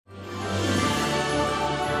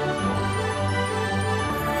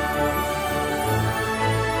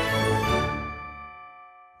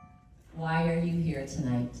here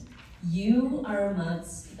tonight. You are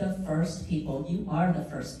amongst the first people, you are the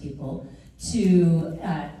first people to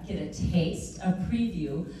get a taste, a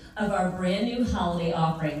preview of our brand new holiday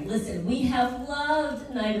offering. Listen, we have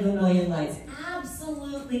loved Night of a Million Lights,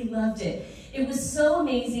 absolutely loved it. It was so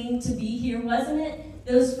amazing to be here, wasn't it?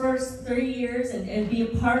 Those first 30 years and be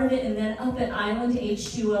a part of it, and then up at Island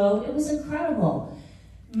H2O, it was incredible.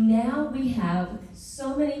 Now we have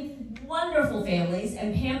so many wonderful families,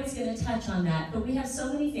 and Pam is going to touch on that, but we have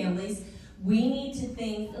so many families, we need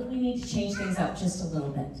to change things up just a little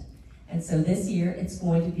bit. And so this year, it's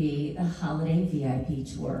going to be the Holiday VIP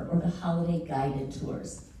Tour, or the Holiday Guided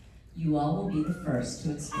Tours. You all will be the first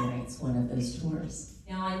to experience one of those tours.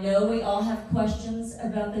 Now, I know we all have questions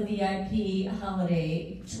about the VIP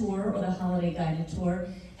Holiday Tour, or the Holiday Guided Tour,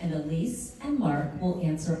 and Elise and Mark will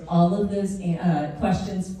answer all of those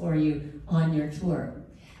questions for you on your tour.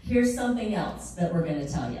 Here's something else that we're going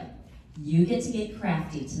to tell you. You get to get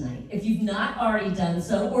crafty tonight. If you've not already done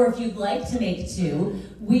so, or if you'd like to make two,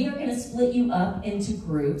 we are going to split you up into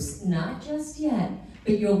groups, not just yet,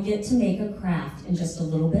 but you'll get to make a craft in just a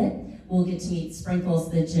little bit. We'll get to meet Sprinkles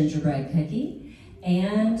the gingerbread cookie,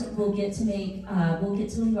 and we'll get to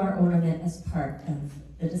leave our ornament as part of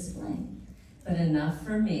the display. But enough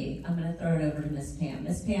for me. I'm going to throw it over to Miss Pam.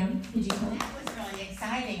 Miss Pam, could you come? That was really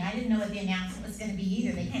exciting. I didn't know what the announcement was going to be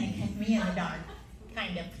either. They kind of kept me in the dark.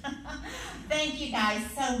 Kind of. Thank you guys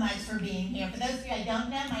so much for being here. For those of you I don't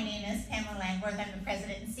know, my name is Pamela Langworth. I'm the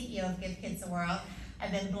president and CEO of Give Kids the World.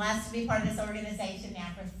 I've been blessed to be part of this organization now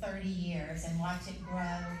for 30 years and watch it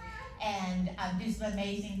grow and do some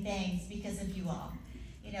amazing things because of you all.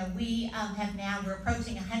 You know, we're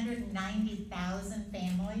approaching 190,000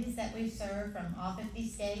 families that we serve from all 50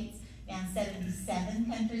 states, now 77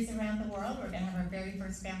 countries around the world. We're going to have our very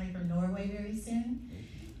first family from Norway very soon.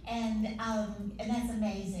 And that's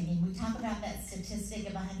amazing. And we talk about that statistic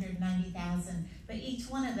of 190,000, but each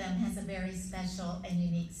one of them has a very special and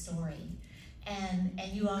unique story. And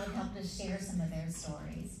you all have helped us share some of their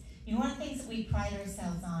stories. You know, one of the things that we pride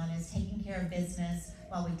ourselves on is taking care of business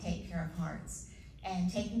while we take care of hearts.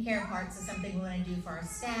 And taking care of hearts is something we want to do for our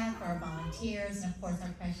staff, for our volunteers, and of course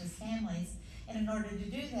our precious families. And in order to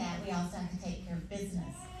do that, we also have to take care of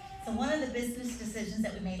business. So one of the business decisions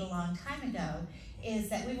that we made a long time ago is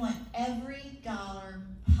that we want every dollar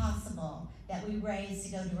possible that we raise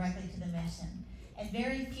to go directly to the mission. And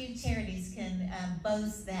very few charities can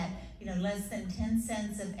boast that, you know, less than 10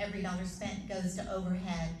 cents of every dollar spent goes to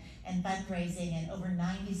overhead and fundraising, and over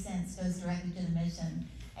 90 cents goes directly to the mission.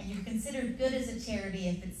 And you're considered good as a charity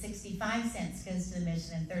if it's 65 cents goes to the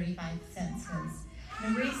mission and 35 cents goes.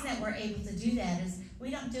 And the reason that we're able to do that is we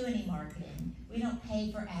don't do any marketing. We don't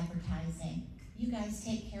pay for advertising. You guys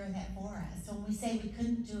take care of that for us. So when we say we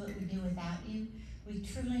couldn't do what we do without you, we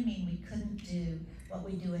truly mean we couldn't do what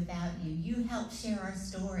we do without you. You help share our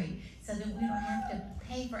story so that we don't have to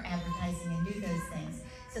pay for advertising and do those things,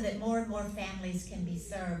 so that more and more families can be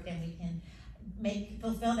served, and we can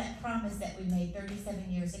fulfill that promise that we made 37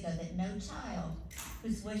 years ago, that no child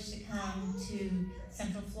who's wished to come to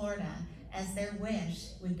Central Florida as their wish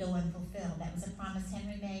would go unfulfilled. That was a promise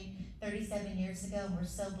Henry made 37 years ago, and we're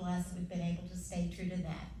so blessed we've been able to stay true to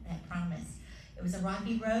that promise. It was a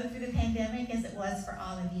rocky road through the pandemic, as it was for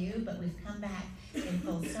all of you, but we've come back in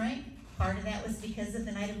full strength. Part of that was because of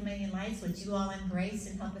the Night of a Million Lights, which you all embraced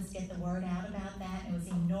and helped us get the word out about that. It was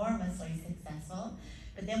enormously successful.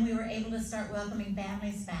 But then we were able to start welcoming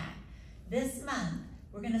families back. This month,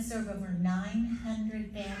 we're going to serve over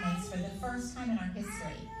 900 families for the first time in our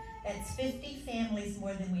history. That's 50 families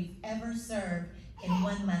more than we've ever served in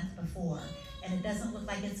 1 month before. And it doesn't look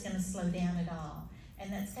like it's going to slow down at all.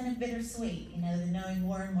 And that's kind of bittersweet, you know, the knowing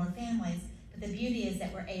more and more families. But the beauty is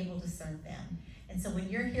that we're able to serve them. And so when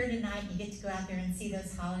you're here tonight, you get to go out there and see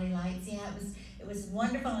those holiday lights. Yeah, it was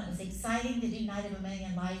wonderful, and it was exciting to do Night of a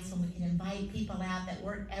Million Lights when we can invite people out that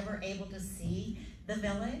weren't ever able to see the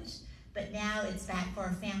village. But now it's back for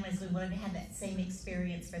our families. We wanted to have that same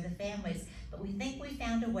experience for the families. But we think we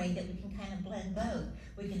found a way that we can kind of blend both.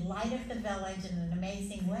 We can light up the village in an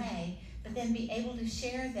amazing way, but then be able to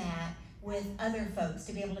share that with other folks,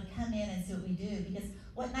 to be able to come in and see what we do. Because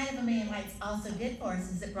what Night of a Million Lights also did for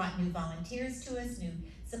us is it brought new volunteers to us, new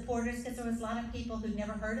supporters, because there was a lot of people who'd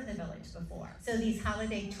never heard of the village before. So these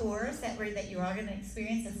holiday tours that you're all going to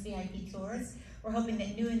experience, as VIP tours, we're hoping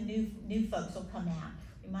that new folks will come out.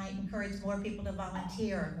 We might encourage more people to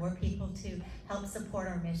volunteer, more people to help support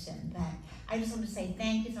our mission. But I just want to say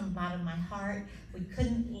thank you from the bottom of my heart. We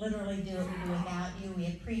couldn't literally do what we do without you. We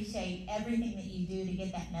appreciate everything that you do to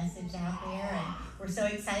get that message out there. And we're so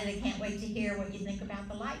excited. I can't wait to hear what you think about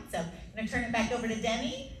the lights. So I'm going to turn it back over to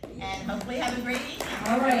Demi and hopefully have a great evening.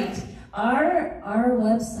 All right. Our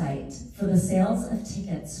website for the sales of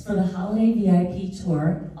tickets for the Holiday VIP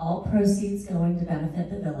Tour, all proceeds going to benefit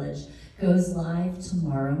the village, goes live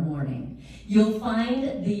tomorrow morning. You'll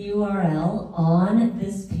find the URL on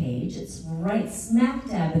this page. It's right smack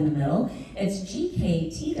dab in the middle. It's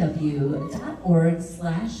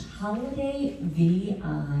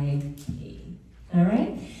gktw.org/holidayvip. All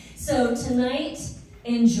right? So tonight,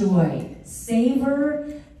 enjoy, savor,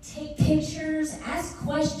 take pictures, ask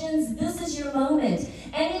questions. This is your moment.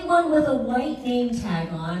 Anyone with a white name tag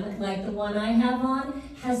on, like the one I have on,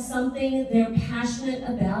 has something they're passionate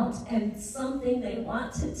about and something they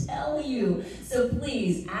want to tell you. So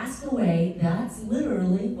please ask away. That's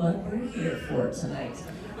literally what we're here for tonight.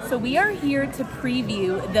 So we are here to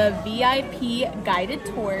preview the VIP guided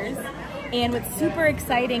tours. And what's super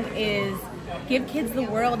exciting is Give Kids the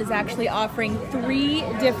World is actually offering 3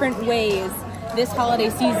 different ways this holiday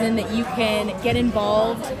season that you can get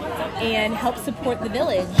involved and help support the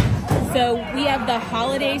village. So we have the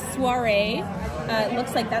holiday soiree. It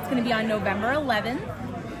looks like that's going to be on November 11th.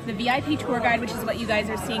 The VIP tour guide, which is what you guys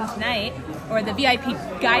are seeing tonight, or the VIP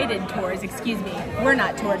guided tours, excuse me. We're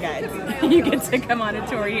not tour guides. You get to come on a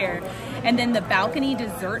tour here. And then the balcony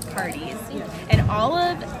dessert parties. And all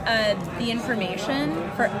of the information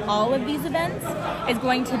for all of these events is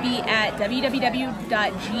going to be at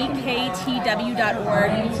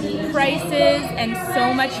www.gktw.org. Prices and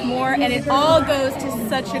so much more, and it all goes to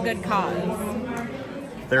such a good cause.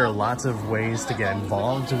 There are lots of ways to get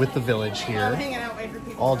involved with the village here.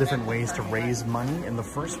 All different ways to raise money. And the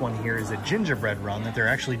first one here is a gingerbread run that they're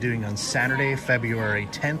actually doing on Saturday, February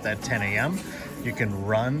 10th at 10 a.m. You can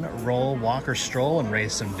run, roll, walk, or stroll and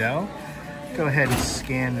raise some dough. Go ahead and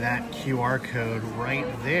scan that QR code right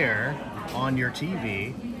there on your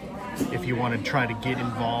TV if you want to try to get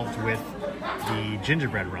involved with the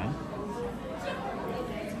gingerbread run.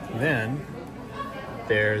 Then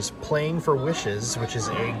there's Playing for Wishes, which is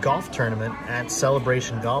a golf tournament at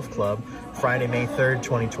Celebration Golf Club, Friday, May 3rd,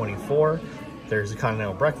 2024. There's a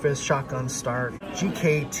continental breakfast, shotgun start,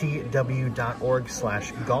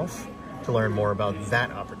 gktw.org/golf to learn more about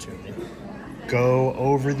that opportunity. Go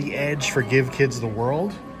over the edge for Give Kids the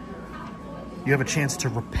World. You have a chance to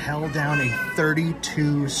rappel down a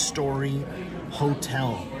 32-story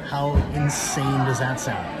hotel. How insane does that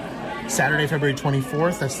sound? Saturday, February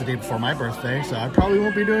 24th, that's the day before my birthday, so I probably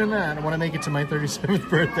won't be doing that. I want to make it to my 37th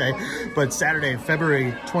birthday. But Saturday,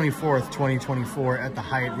 February 24th, 2024 at the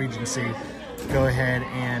Hyatt Regency. Go ahead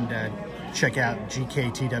and check out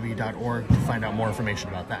gktw.org to find out more information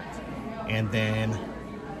about that. And then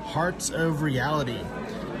Hearts of Reality.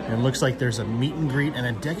 It looks like there's a meet and greet and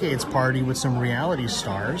a decades party with some reality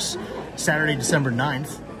stars. Saturday, December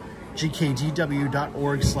 9th,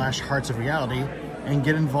 gktw.org/Hearts of Reality. And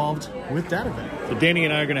get involved with that event. So Danny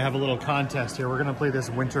and I are gonna have a little contest here. We're gonna play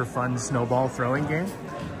this winter fun snowball throwing game.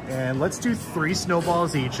 And let's do 3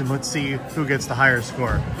 snowballs each and let's see who gets the higher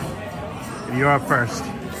score. You're up first.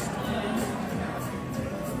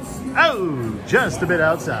 Oh, just a bit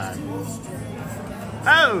outside.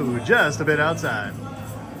 Oh, just a bit outside.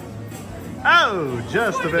 Oh,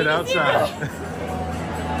 just a bit outside.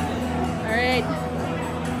 All right.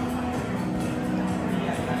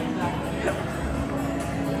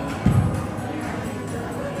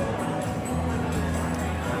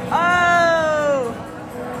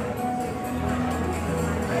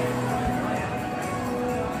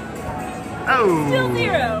 Oh! Still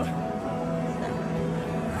 0.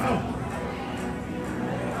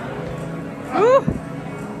 Ooh.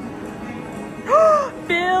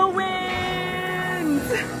 Bill wins!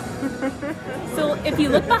 So if you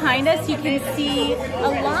look behind us, you can see a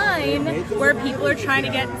line where people are trying to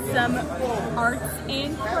get some arts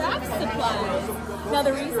and crafts supplies. Now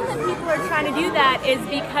the reason that people are trying to do that is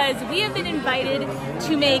because we have been invited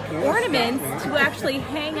to make ornaments to actually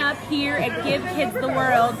hang up here at Give Kids the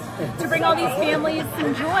World to bring all these families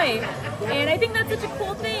some joy. And I think that's such a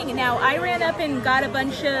cool thing. Now I ran up and got a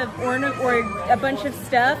bunch of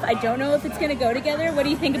stuff. I don't know if it's gonna go together. What do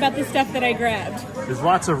you think about the stuff that I grabbed? There's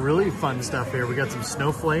lots of really fun stuff here. We got some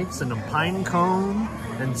snowflakes and a pine cone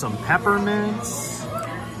and some peppermints.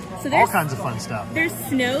 So there's all kinds of fun stuff. There's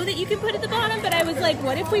snow that you can put at the bottom, but I was like,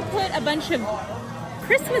 what if we put a bunch of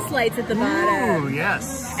Christmas lights at the bottom? Ooh,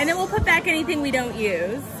 yes. And then we'll put back anything we don't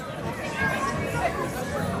use.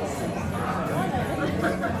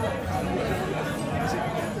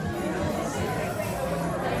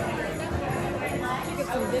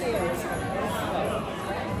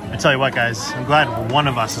 I tell you what, guys, I'm glad one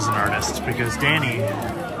of us is an artist because Danny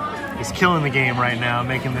is killing the game right now,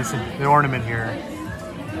 making this the ornament here.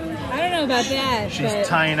 I don't know about that. She's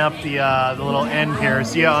tying up the little end here.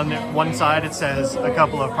 See, on the one side it says a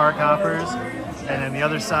couple of park hoppers, and then the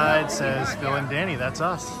other side says Bill and Danny. That's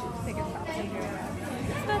us.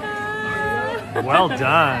 Well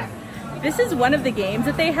done. This is one of the games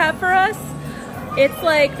that they have for us. It's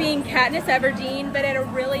like being Katniss Everdeen, but at a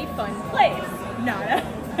really fun place.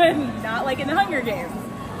 Not like in the Hunger Games.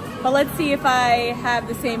 But let's see if I have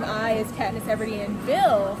the same eye as Katniss Everdeen and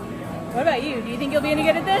Bill. What about you? Do you think you'll be any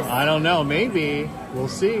good at this? I don't know. Maybe. We'll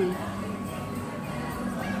see.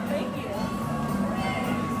 Thank you.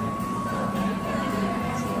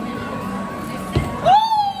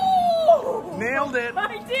 Oh! Nailed it.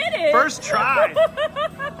 I did it. First try.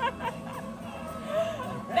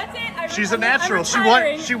 That's it. She's a natural.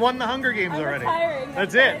 She won the Hunger Games already. Retiring.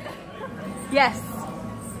 That's it. Yes.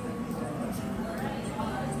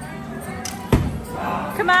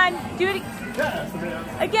 Come on, do it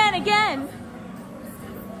again.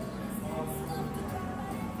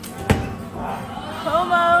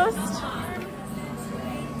 Almost.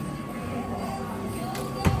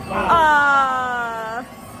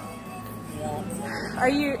 Are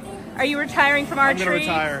you retiring from archery? I'm gonna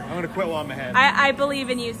retire. I'm gonna quit while I'm ahead. I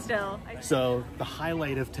believe in you still. So the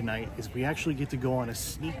highlight of tonight is we actually get to go on a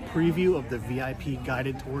sneak preview of the VIP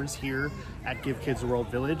guided tours here at Give Kids the World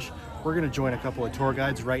Village. We're gonna join a couple of tour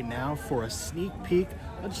guides right now for a sneak peek,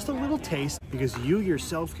 just a little taste, because you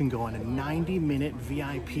yourself can go on a 90-minute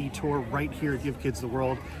VIP tour right here at Give Kids the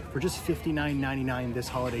World for just $59.99 this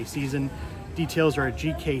holiday season. Details are at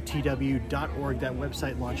GKTW.org. That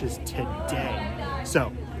website launches today.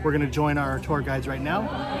 So we're gonna join our tour guides right now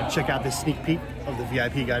and check out this sneak peek of the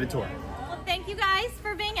VIP guided tour. Well, thank you guys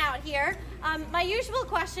for being out here. My usual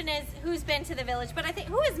question is who's been to the village, but I think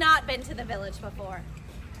who has not been to the village before?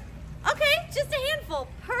 Okay, just a handful.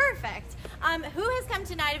 Perfect. Who has come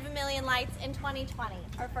to Night of a Million Lights in 2020,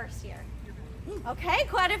 our first year? Okay,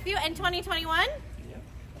 quite a few. In 2021?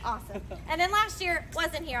 Awesome. And then last year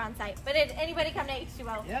wasn't here on site, but did anybody come to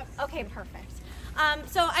H2O? Yep. Okay, perfect.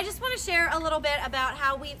 So I just want to share a little bit about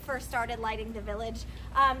how we first started lighting the village.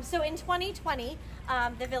 So in 2020,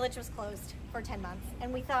 the village was closed for 10 months,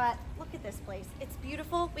 and we thought, look at this place. It's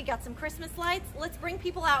beautiful. We got some Christmas lights. Let's bring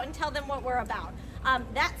people out and tell them what we're about.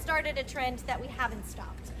 That started a trend that we haven't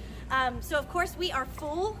stopped. So of course we are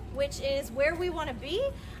full, which is where we want to be,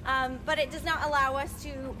 but it does not allow us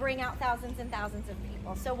to bring out thousands and thousands of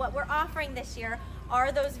people. So what we're offering this year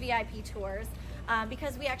are those VIP tours,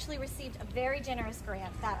 because we actually received a very generous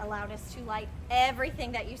grant that allowed us to light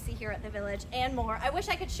everything that you see here at the village and more. I wish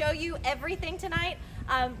I could show you everything tonight.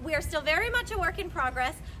 We are still very much a work in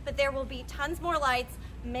progress, but there will be tons more lights,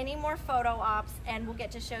 many more photo ops, and we'll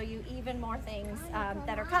get to show you even more things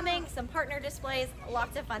that are coming, some partner displays,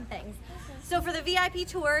 lots of fun things. So for the VIP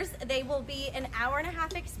tours, they will be an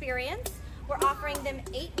hour-and-a-half experience. We're offering them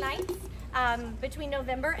 8 nights between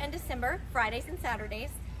November and December, Fridays and Saturdays.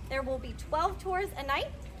 There will be 12 tours a night,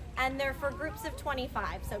 and they're for groups of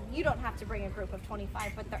 25. So you don't have to bring a group of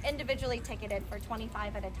 25, but they're individually ticketed for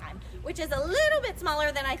 25 at a time, which is a little bit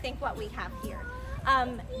smaller than I think what we have here.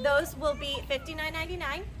 Those will be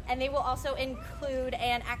 $59.99, and they will also include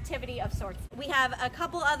an activity of sorts. We have a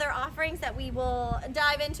couple other offerings that we will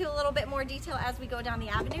dive into a little bit more detail as we go down the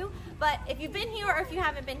avenue. But if you've been here or if you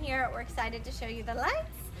haven't been here, we're excited to show you the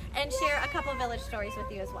lights and share a couple village stories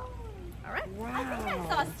with you as well. All right. Wow. I think I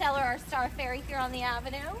saw Stellar, our star fairy, here on the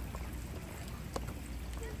avenue.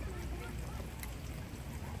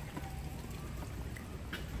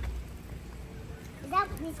 Is that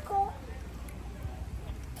preschool?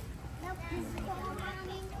 Yep.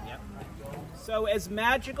 So as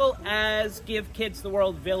magical as Give Kids the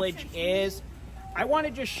World Village is, I want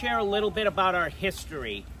to just share a little bit about our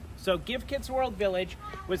history. So Give Kids the World Village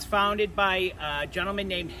was founded by a gentleman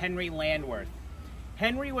named Henry Landworth.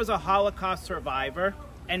 Henry was a Holocaust survivor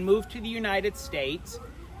and moved to the United States,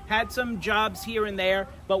 had some jobs here and there,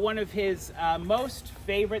 but one of his most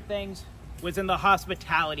favorite things was in the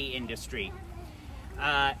hospitality industry.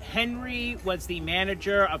 Henry was the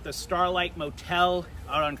manager of the Starlight Motel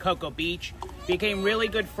out on Cocoa Beach, became really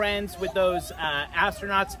good friends with those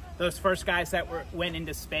astronauts, those first guys that went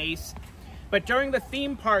into space. But during the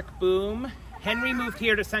theme park boom, Henry moved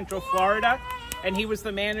here to Central Florida, and he was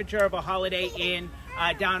the manager of a Holiday Inn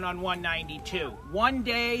down on 192. One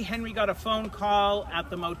day, Henry got a phone call at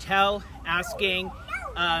the motel asking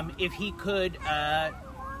if he could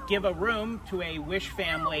give a room to a wish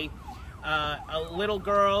family. A little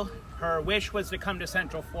girl, her wish was to come to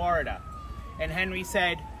Central Florida. And Henry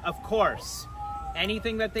said, of course,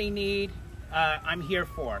 anything that they need, I'm here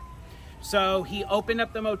for. So he opened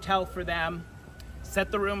up the motel for them,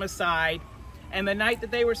 set the room aside, and the night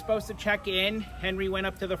that they were supposed to check in, Henry went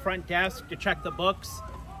up to the front desk to check the books,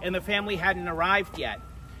 and the family hadn't arrived yet.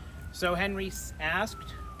 So Henry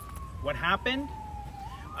asked, what happened?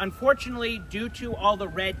 Unfortunately, due to all the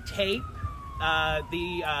red tape,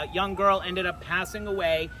 the young girl ended up passing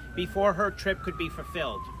away before her trip could be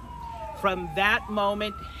fulfilled. From that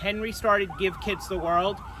moment, Henry started Give Kids the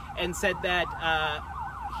World and said that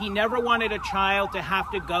he never wanted a child to have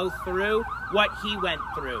to go through what he went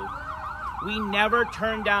through. We never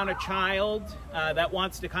turn down a child that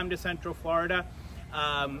wants to come to Central Florida.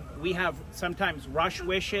 We have sometimes rush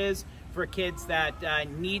wishes for kids that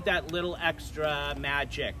need that little extra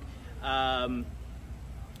magic. I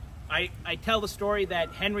tell the story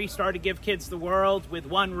that Henry started Give Kids the World with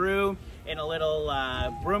one room in a little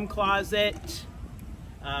broom closet,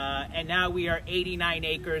 and now we are 89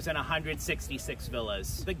 acres and 166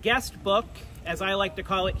 villas. The guest book, as I like to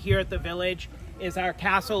call it here at the village, is our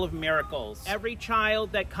Castle of Miracles. Every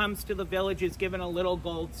child that comes to the village is given a little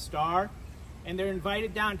gold star, and they're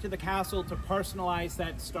invited down to the castle to personalize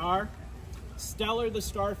that star. Stellar, the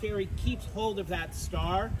star fairy, keeps hold of that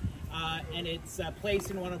star, and it's placed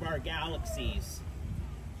in one of our galaxies.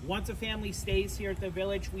 Once a family stays here at the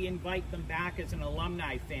village, we invite them back as an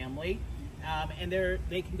alumni family, and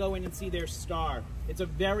they can go in and see their star. It's a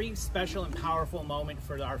very special and powerful moment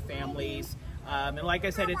for our families. And like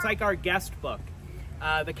I said, it's like our guest book.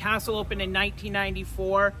 The castle opened in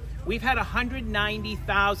 1994. We've had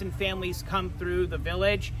 190,000 families come through the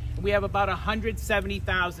village. We have about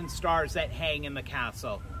 170,000 stars that hang in the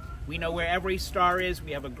castle. We know where every star is.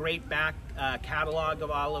 We have a great back catalog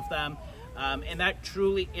of all of them. And that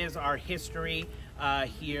truly is our history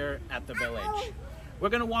here at the village. We're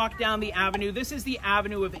going to walk down the avenue. This is the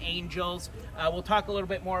Avenue of Angels. We'll talk a little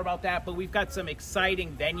bit more about that, but we've got some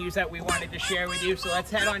exciting venues that we wanted to share with you. So let's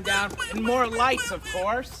head on down. And more lights, of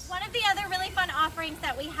course. One of the other really fun offerings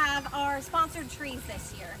that we have are sponsored trees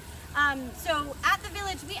this year. So at the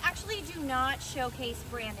village, we actually do not showcase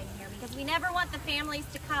branding here because we never want the families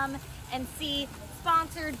to come and see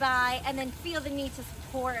sponsored by and then feel the need to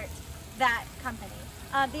support that company.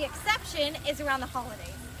 The exception is around the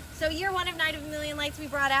holidays. So year one of Night of a Million Lights, we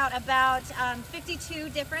brought out about 52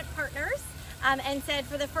 different partners and said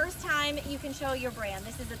for the first time you can show your brand.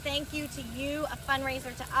 This is a thank you to you, a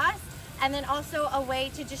fundraiser to us, and then also a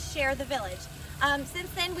way to just share the village.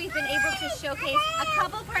 Since then, we've been able to showcase a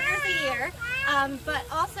couple partners a year, but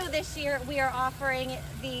also this year we are offering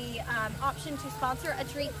the option to sponsor a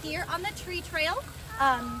tree here on the tree trail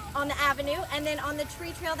on the avenue, and then on the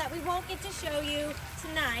tree trail that we won't get to show you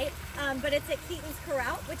tonight, but it's at Keaton's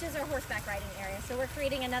Corral, which is our horseback riding area. So we're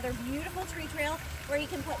creating another beautiful tree trail where you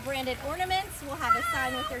can put branded ornaments. We'll have a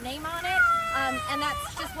sign with your name on it, and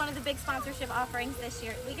that's just one of the big sponsorship offerings this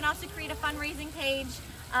year. We can also create a fundraising page,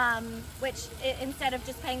 which instead of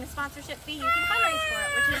just paying the sponsorship fee, you can fundraise for it,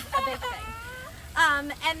 which is a big thing.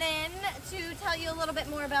 And then to tell you a little bit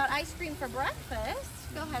more about ice cream for breakfast,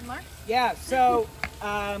 go ahead, Mark. Yeah, so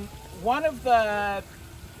one of the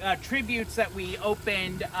tributes that we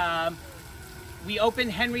opened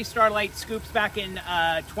Henry Starlight Scoops back in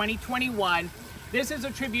 2021. This is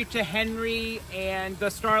a tribute to Henry and the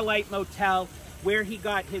Starlight Motel, where he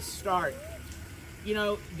got his start. You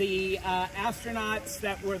know, the astronauts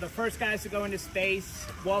that were the first guys to go into space,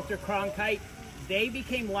 Walter Cronkite, they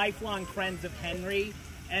became lifelong friends of Henry.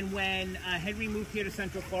 And when Henry moved here to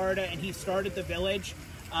Central Florida and he started the village,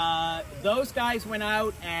 those guys went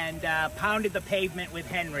out and pounded the pavement with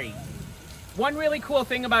Henry. One really cool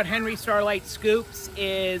thing about Henry Starlight Scoops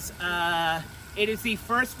is it is the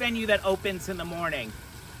first venue that opens in the morning.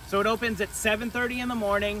 So it opens at 7:30 in the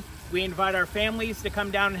morning. We invite our families to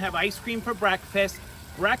come down and have ice cream for breakfast.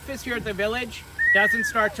 Breakfast here at the village doesn't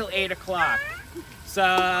start till 8 o'clock.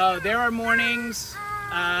 So there are mornings,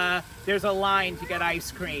 there's a line to get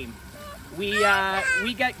ice cream. We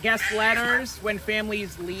get guest letters when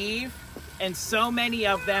families leave, and so many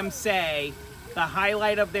of them say the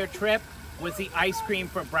highlight of their trip was the ice cream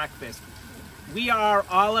for breakfast. We are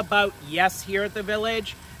all about yes here at the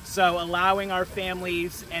village, so allowing our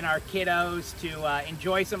families and our kiddos to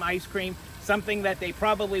enjoy some ice cream, something that they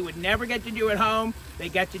probably would never get to do at home, they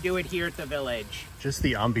get to do it here at the village. Just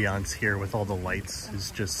the ambiance here with all the lights is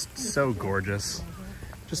just so gorgeous.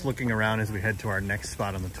 Just looking around as we head to our next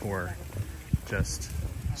spot on the tour, just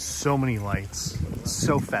so many lights,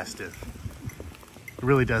 so festive. It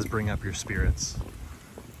really does bring up your spirits.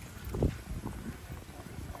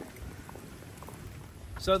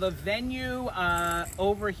 So the venue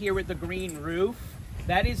over here with the green roof,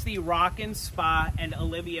 that is the Rockin' Spa and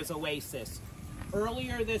Olivia's Oasis.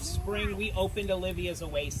 Earlier this spring, we opened Olivia's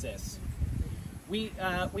Oasis. We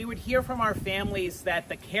would hear from our families that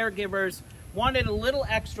the caregivers wanted a little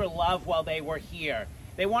extra love while they were here.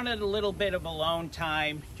 They wanted a little bit of alone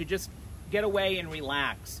time to just get away and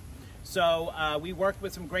relax. So we worked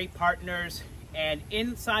with some great partners, and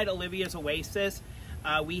inside Olivia's Oasis,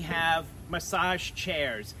 we have massage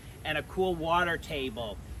chairs and a cool water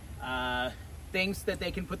table, things that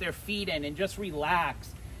they can put their feet in and just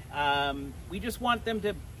relax. We just want them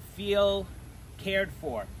to feel cared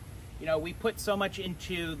for. You know, we put so much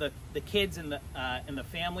into the kids and the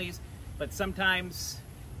families, but sometimes,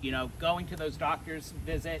 you know, going to those doctor's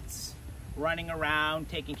visits, running around,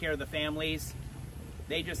 taking care of the families,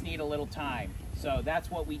 they just need a little time. So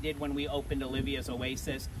that's what we did when we opened Olivia's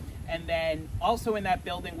Oasis. And then also in that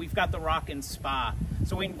building, we've got the Rockin' Spa.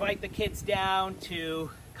 So we invite the kids down to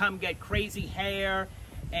come get crazy hair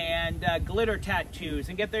and glitter tattoos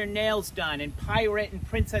and get their nails done and pirate and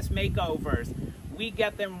princess makeovers. We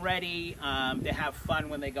get them ready to have fun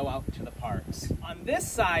when they go out to the parks. On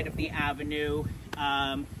this side of the avenue,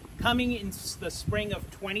 coming in the spring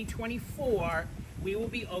of 2024, we will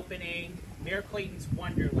be opening Mayor Clayton's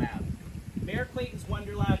Wonder Lab. Mayor Clayton's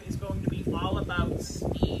Wonder Lab is going to be all about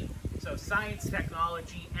STEAM, so science,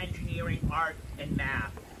 technology, engineering, art, and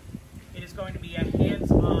math. It is going to be a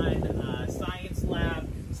hands-on science lab,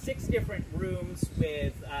 6 different rooms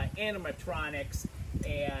with animatronics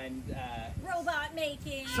and robot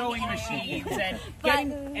making, sewing machines,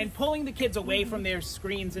 and pulling the kids away from their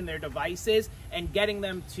screens and their devices and getting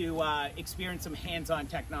them to experience some hands-on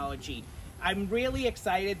technology. I'm really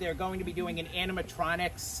excited. They're going to be doing an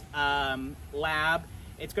animatronics lab.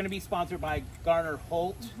 It's going to be sponsored by Garner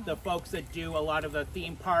Holt, the folks that do a lot of the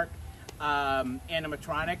theme park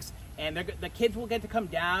animatronics. And the kids will get to come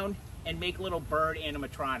down and make little bird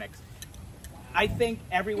animatronics. I think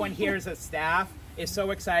everyone here as a staff is so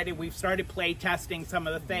excited. We've started play testing some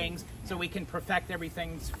of the things so we can perfect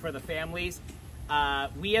everything for the families.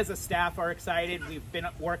 We as a staff are excited. We've been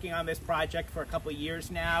working on this project for a couple of years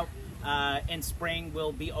now. In spring,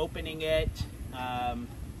 we'll be opening it.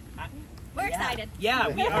 We're excited. Yeah,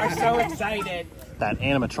 we are so excited. That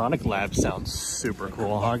animatronic lab sounds super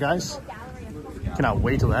cool, huh, guys? Cannot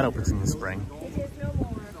wait till that opens in the spring.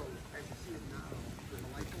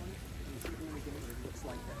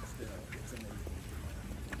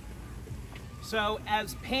 So,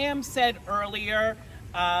 as Pam said earlier,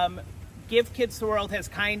 Give Kids the World has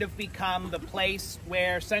kind of become the place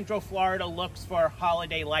where Central Florida looks for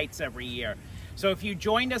holiday lights every year. So if you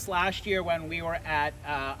joined us last year when we were at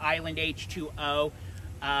Island H2O,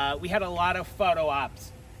 we had a lot of photo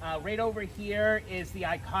ops. Right over here is the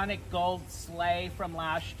iconic gold sleigh from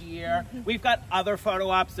last year. We've got other photo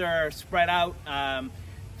ops that are spread out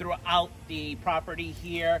throughout the property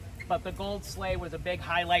here. But the gold sleigh was a big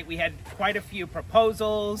highlight. We had quite a few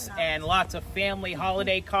proposals and lots of family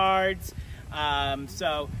holiday cards.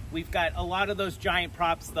 So we've got a lot of those giant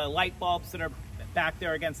props, the light bulbs that are back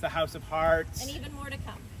there against the House of Hearts. And even more to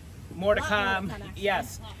come. More to come,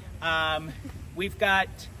 yes. We've got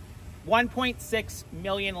 1.6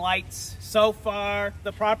 million lights so far.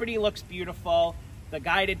 The property looks beautiful. The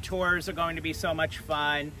guided tours are going to be so much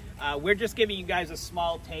fun. We're just giving you guys a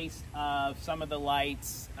small taste of some of the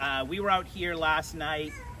lights. We were out here last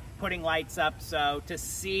night putting lights up, so to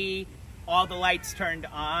see all the lights turned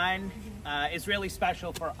on is really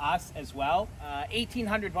special for us as well.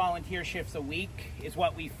 1,800 volunteer shifts a week is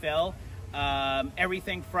what we fill.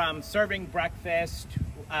 Everything from serving breakfast,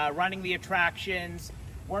 running the attractions,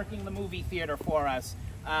 working the movie theater for us.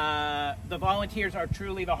 The volunteers are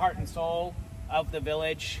truly the heart and soul of the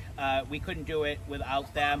village. We couldn't do it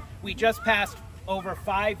without them. We just passed over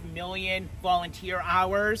 5 million volunteer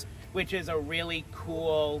hours, which is a really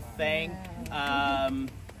cool thing.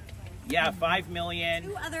 Yeah, 5 million.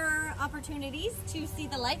 2 other opportunities to see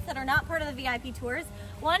the lights that are not part of the VIP tours.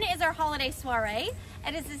 One is our holiday soiree.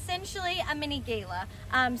 It is essentially a mini gala.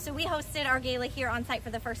 So we hosted our gala here on site for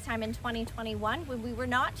the first time in 2021 when we were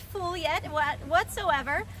not full yet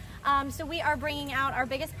whatsoever. So we are bringing out our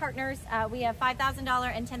biggest partners. We have $5,000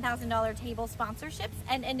 and $10,000 table sponsorships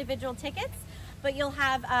and individual tickets. But you'll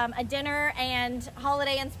have a dinner and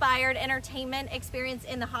holiday-inspired entertainment experience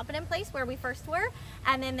in the Hoppin' Place where we first were,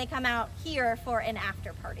 and then they come out here for an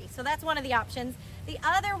after party. So that's one of the options. The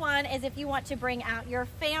other one is if you want to bring out your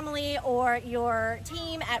family or your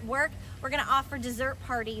team at work, we're gonna offer dessert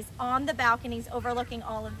parties on the balconies overlooking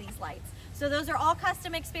all of these lights. So those are all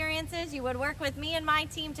custom experiences. You would work with me and my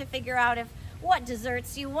team to figure out what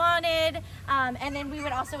desserts you wanted, and then we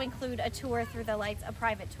would also include a tour through the lights, a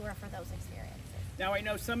private tour for those experiences. Now I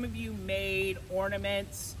know some of you made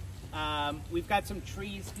ornaments. We've got some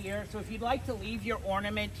trees here, so if you'd like to leave your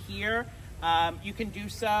ornament here, you can do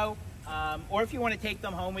so. Or if you want to take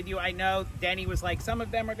them home with you, I know Denny was like, some of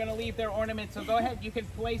them are going to leave their ornaments, so go ahead, you can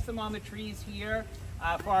place them on the trees here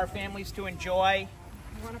for our families to enjoy.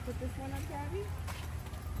 You want to put this one up, Gabby?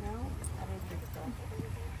 No? I don't think so.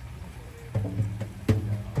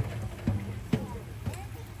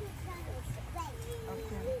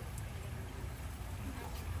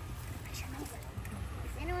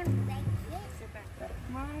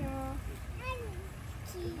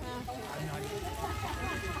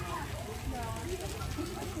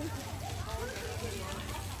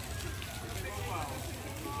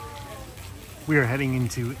 We are heading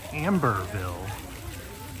into Amberville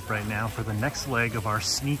right now for the next leg of our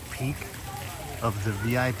sneak peek of the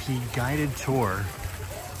VIP guided tour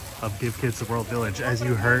of Give Kids the World Village. As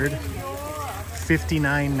you heard,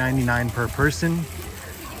 $59.99 per person.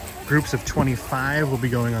 Groups of 25 will be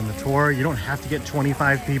going on the tour. You don't have to get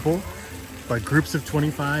 25 people, but groups of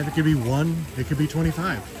 25, it could be 1, it could be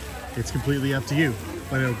 25. It's completely up to you.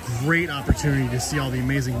 But a great opportunity to see all the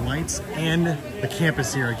amazing lights and the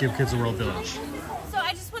campus here at Give Kids the World Village. So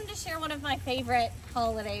I just wanted to share one of my favorite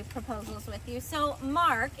holiday proposals with you. So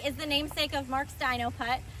Mark is the namesake of Mark's Dino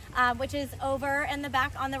Putt, which is over in the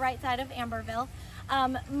back on the right side of Amberville.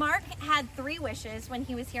 Mark had 3 wishes when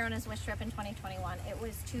he was here on his wish trip in 2021. It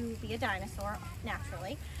was to be a dinosaur,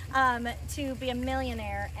 naturally, to be a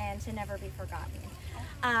millionaire, and to never be forgotten.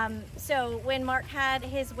 So when Mark had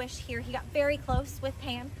his wish here, he got very close with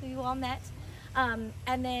Pam, who you all met.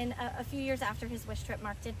 And then a few years after his wish trip,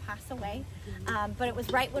 Mark did pass away. But it was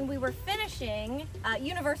right when we were finishing,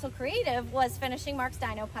 Universal Creative was finishing Mark's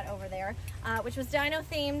Dino Putt over there, which was dino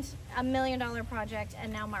themed, $1 million project,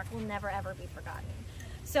 and now Mark will never ever be forgotten.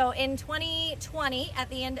 So in 2020, at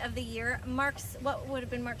the end of the year, what would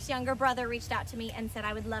have been Mark's younger brother reached out to me and said,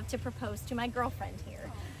 I would love to propose to my girlfriend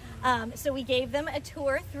here. So we gave them a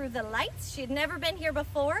tour through the lights. She'd never been here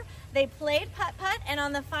before. They played putt-putt, and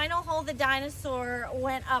on the final hole, the dinosaur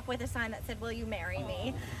went up with a sign that said, will you marry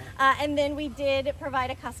me? And then we did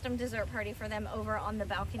provide a custom dessert party for them over on the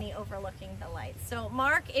balcony overlooking the lights. So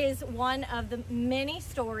Mark is one of the many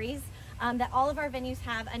stories that all of our venues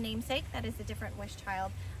have a namesake that is a different wish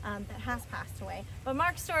child that has passed away. But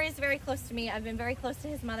Mark's story is very close to me. I've been very close to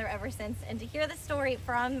his mother ever since, and to hear the story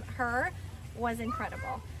from her was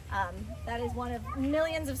incredible. That is one of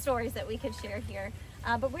millions of stories that we could share here.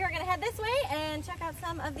 But we are going to head this way and check out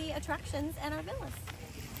some of the attractions in our villas.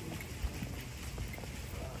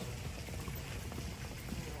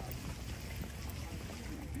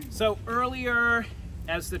 So earlier,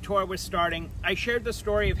 as the tour was starting, I shared the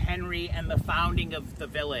story of Henry and the founding of the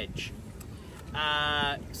village.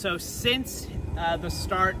 So since the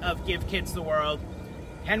start of Give Kids the World,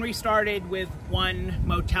 Henry started with 1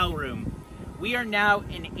 motel room. We are now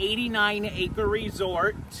an 89-acre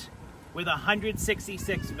resort with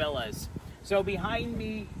 166 villas. So behind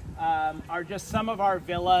me are just some of our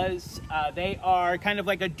villas. They are kind of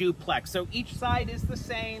like a duplex. So each side is the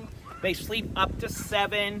same. They sleep up to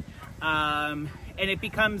 7. And it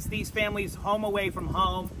becomes these families' home away from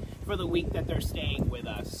home for the week that they're staying with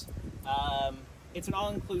us. It's an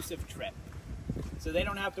all-inclusive trip. So they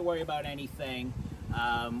don't have to worry about anything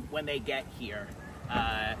when they get here.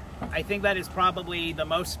 I think that is probably the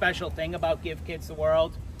most special thing about Give Kids the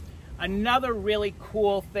World. Another really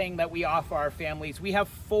cool thing that we offer our families, we have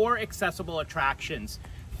 4 accessible attractions.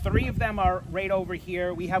 3 of them are right over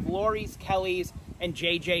here. We have Lori's, Kelly's, and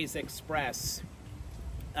JJ's Express.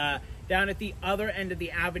 Down at the other end of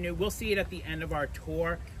the avenue, we'll see it at the end of our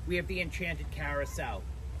tour, we have the Enchanted Carousel.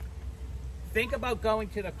 Think about going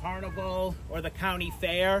to the carnival or the county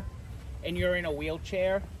fair and you're in a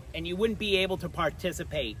wheelchair and you wouldn't be able to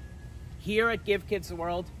participate. Here at Give Kids the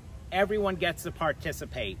World, everyone gets to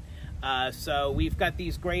participate. So we've got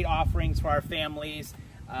these great offerings for our families.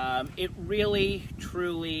 It really,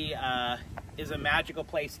 truly is a magical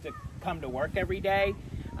place to come to work every day.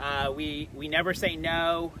 We never say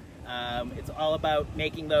no. It's all about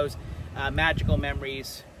making those magical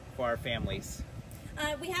memories for our families.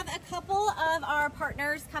 We have a couple of our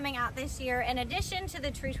partners coming out this year in addition to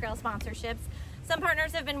the Tree Trail sponsorships. Some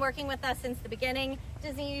partners have been working with us since the beginning.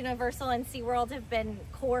 Disney, Universal, and SeaWorld have been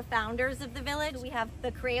core founders of the village. We have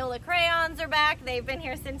the Crayola crayons are back. They've been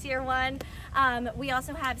here since year one. We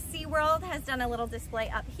also have SeaWorld has done a little display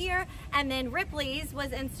up here, and then Ripley's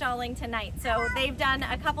was installing tonight. So they've done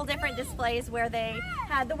a couple different displays where they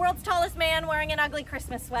had the world's tallest man wearing an ugly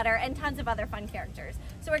Christmas sweater and tons of other fun characters.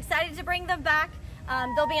 So we're excited to bring them back.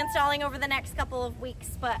 They'll be installing over the next couple of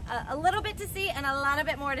weeks, but a little bit to see and a lot of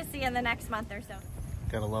bit more to see in the next month or so.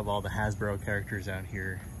 Gotta love all the Hasbro characters out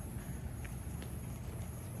here.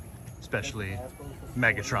 Especially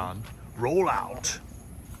Megatron. Roll out!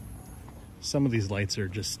 Some of these lights are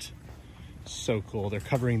just so cool. They're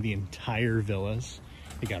covering the entire villas.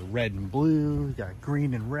 You got red and blue, you got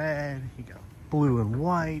green and red, you got blue and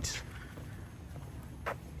white.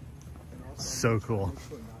 So cool.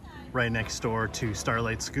 Right next door to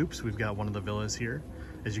Starlight Scoops, we've got one of the villas here.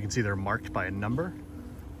 As you can see, they're marked by a number.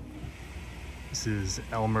 This is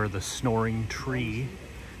Elmer the Snoring Tree.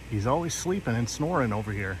 He's always sleeping and snoring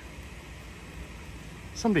over here.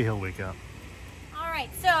 Someday he'll wake up. All right,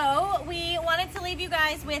 so we wanted to leave you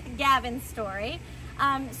guys with Gavin's story.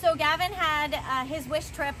 So Gavin had his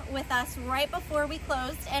wish trip with us right before we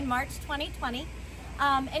closed in March 2020.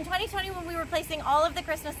 In 2020, when we were placing all of the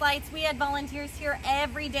Christmas lights, we had volunteers here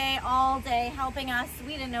every day, all day, helping us.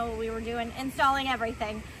 We didn't know what we were doing, installing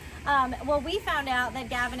everything. Well, we found out that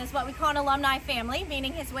Gavin is what we call an alumni family,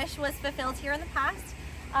 meaning his wish was fulfilled here in the past.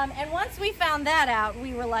 And once we found that out,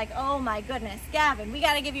 we were like, oh my goodness, Gavin, we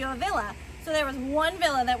got to give you a villa. So there was one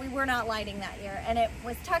villa that we were not lighting that year, and it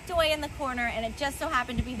was tucked away in the corner, and it just so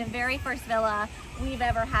happened to be the very first villa we've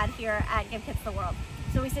ever had here at Give Kids the World.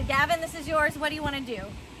 So we said, Gavin, this is yours. What do you want to do?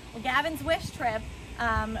 Well, Gavin's wish trip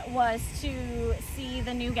was to see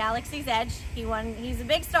the new Galaxy's Edge. He's a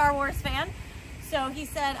big Star Wars fan. So he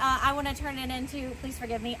said, I want to turn it into, please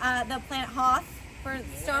forgive me, the planet Hoth for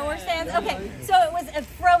Star Wars fans. Okay, so it was a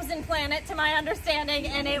frozen planet to my understanding,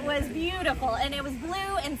 and it was beautiful. And it was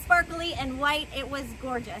blue and sparkly and white. It was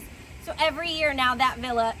gorgeous. So every year now that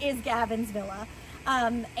villa is Gavin's villa.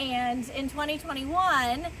 And in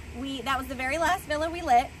 2021, that was the very last villa we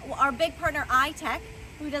lit. Our big partner iTech,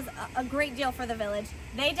 who does a great deal for the village,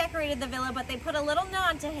 they decorated the villa, but they put a little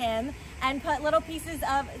nod to him and put little pieces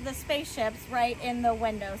of the spaceships right in the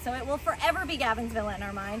window. So it will forever be Gavin's villa in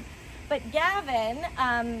our mind. But Gavin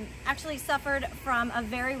actually suffered from a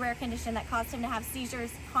very rare condition that caused him to have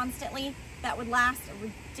seizures constantly that would last a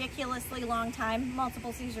ridiculously long time,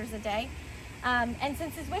 multiple seizures a day. And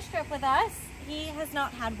since his wish trip with us, he has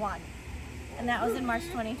not had one, and that was in March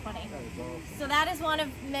 2020. So that is one of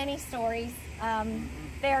many stories,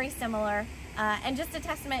 very similar, and just a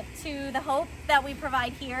testament to the hope that we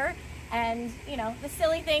provide here. And you know, the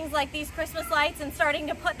silly things like these Christmas lights and starting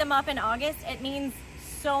to put them up in August, it means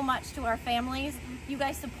so much to our families. You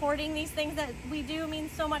guys supporting these things that we do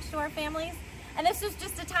means so much to our families. And this is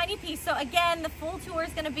just a tiny piece. So again, the full tour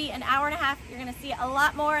is going to be an hour and a half. You're going to see a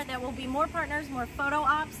lot more. There will be more partners, more photo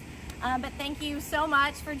ops. But thank you so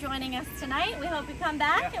much for joining us tonight. We hope you come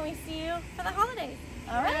back and we see you for the holidays.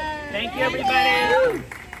 All right. Thank you, everybody.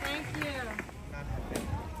 Thank you.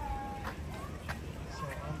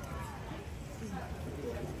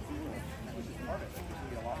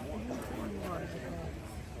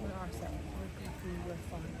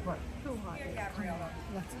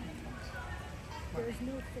 There's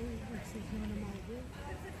no favorites, is none of my good.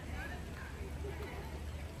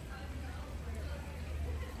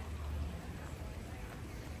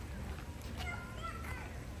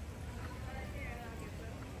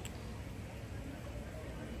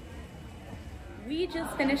 We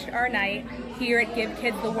just finished our night here at Give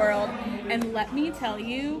Kids the World, and let me tell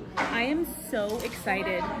you, I am so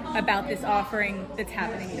excited about this offering that's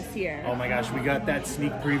happening this year. Oh my gosh, we got that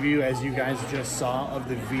sneak preview, as you guys just saw, of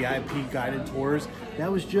the VIP guided tours.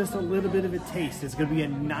 That was just a little bit of a taste. It's going to be a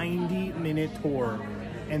 90-minute tour.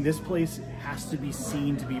 And this place has to be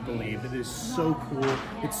seen to be believed. It is so cool.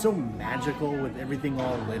 It's so magical with everything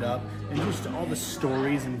all lit up and just all the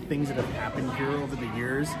stories and things that have happened here over the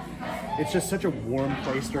years. It's just such a warm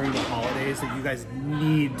place during the holidays that you guys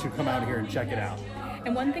need to come out here and check it out.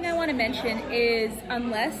 And one thing I want to mention is,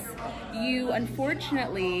 unless you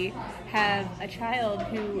unfortunately have a child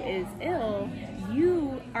who is ill,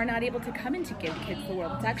 you are not able to come into Give Kids the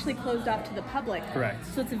World. It's actually closed off to the public. Correct.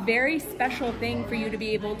 So it's a very special thing for you to be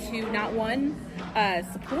able to, not one,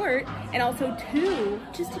 support, and also two,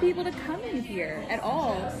 just to be able to come in here at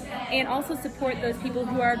all, and also support those people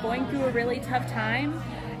who are going through a really tough time.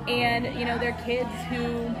 And you know, they're kids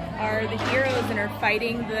who are the heroes and are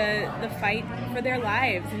fighting the fight for their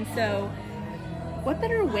lives. And so what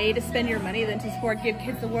better way to spend your money than to support Give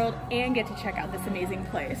Kids the World and get to check out this amazing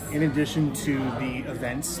place? In addition to the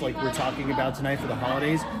events like we're talking about tonight for the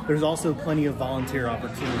holidays, there's also plenty of volunteer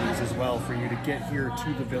opportunities as well for you to get here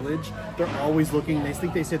to the village. They're always looking. I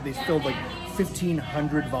think they said they filled like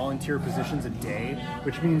 1,500 volunteer positions a day,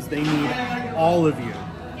 which means they need all of you.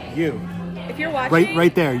 You. If you're watching,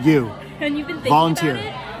 right there, you. And you've been thinking volunteer.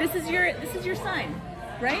 about it, this is your sign,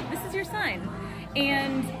 right? This is your sign.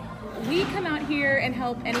 And we come out here and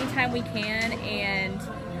help anytime we can, and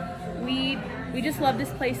we just love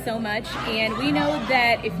this place so much, and we know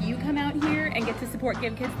that if you come out here and get to support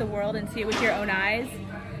Give Kids the World and see it with your own eyes,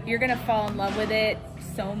 you're gonna fall in love with it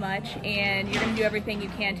so much, and you're gonna do everything you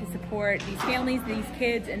can to support these families, these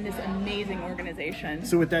kids, and this amazing organization.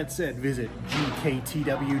 So with that said, visit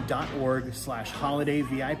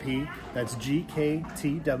gktw.org/holiday-VIP. That's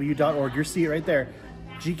gktw.org. You see it right there.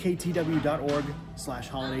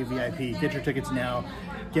 gktw.org/holiday-VIP. Get your tickets now.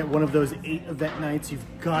 Get one of those 8 event nights. You've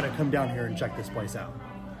got to come down here and check this place out.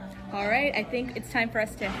 All right, I think it's time for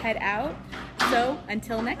us to head out. So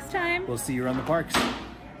until next time, we'll see you around the parks.